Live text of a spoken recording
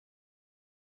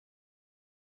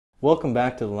Welcome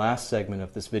back to the last segment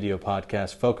of this video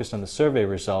podcast focused on the survey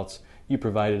results you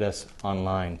provided us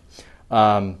online.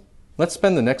 Let's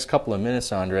spend the next couple of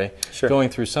minutes, Andre, going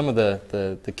through some of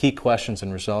the key questions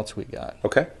and results we got.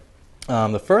 Okay.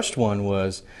 The first one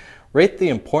was, rate the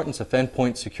importance of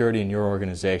endpoint security in your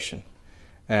organization.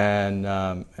 And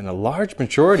a large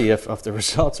majority of the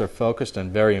results are focused on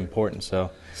very important.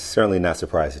 So certainly not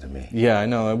surprising to me. Yeah, I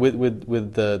know.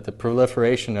 With the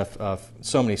proliferation of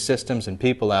so many systems and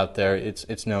people out there,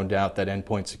 it's no doubt that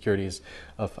endpoint security is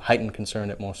of heightened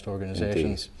concern at most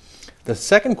organizations. Indeed. The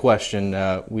second question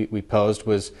we posed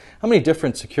was, how many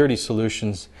different security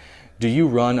solutions do you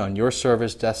run on your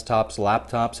servers, desktops,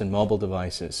 laptops, and mobile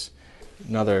devices?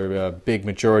 Another big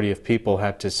majority of people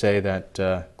had to say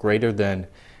that greater than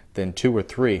 2 or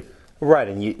 3. Right,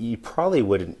 and you probably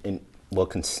wouldn't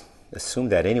assume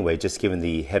that anyway, just given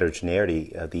the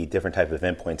heterogeneity of the different type of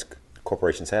endpoints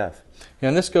corporations have. Yeah,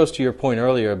 and this goes to your point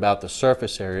earlier about the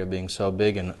surface area being so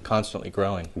big and constantly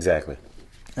growing. Exactly.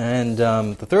 And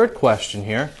the third question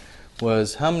here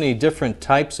was, how many different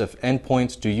types of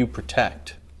endpoints do you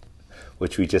protect?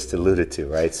 Which we just alluded to,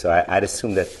 right? So I'd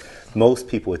assume that most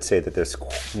people would say that there's,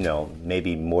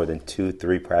 maybe more than 2,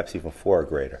 3, perhaps even 4 or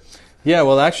greater. Yeah,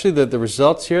 well, actually, the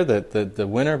results here, the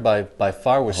winner by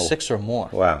far was 6 or more.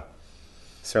 Wow.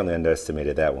 Certainly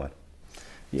underestimated that one.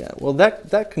 Yeah, well,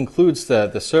 that concludes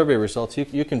the survey results.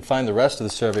 You can find the rest of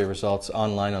the survey results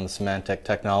online on the Symantec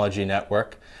Technology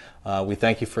Network. We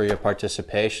thank you for your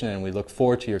participation, and we look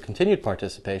forward to your continued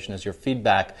participation as your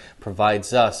feedback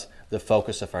provides us the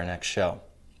focus of our next show.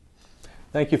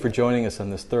 Thank you for joining us on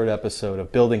this third episode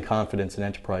of Building Confidence in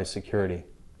Enterprise Security.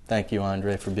 Thank you,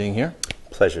 Andre, for being here.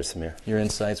 Pleasure, Samir. Your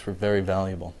insights were very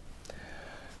valuable.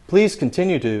 Please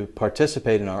continue to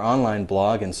participate in our online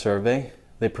blog and survey.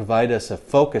 They provide us a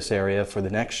focus area for the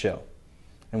next show.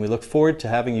 And we look forward to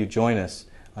having you join us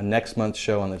on next month's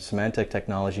show on the Symantec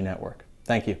Technology Network.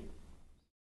 Thank you.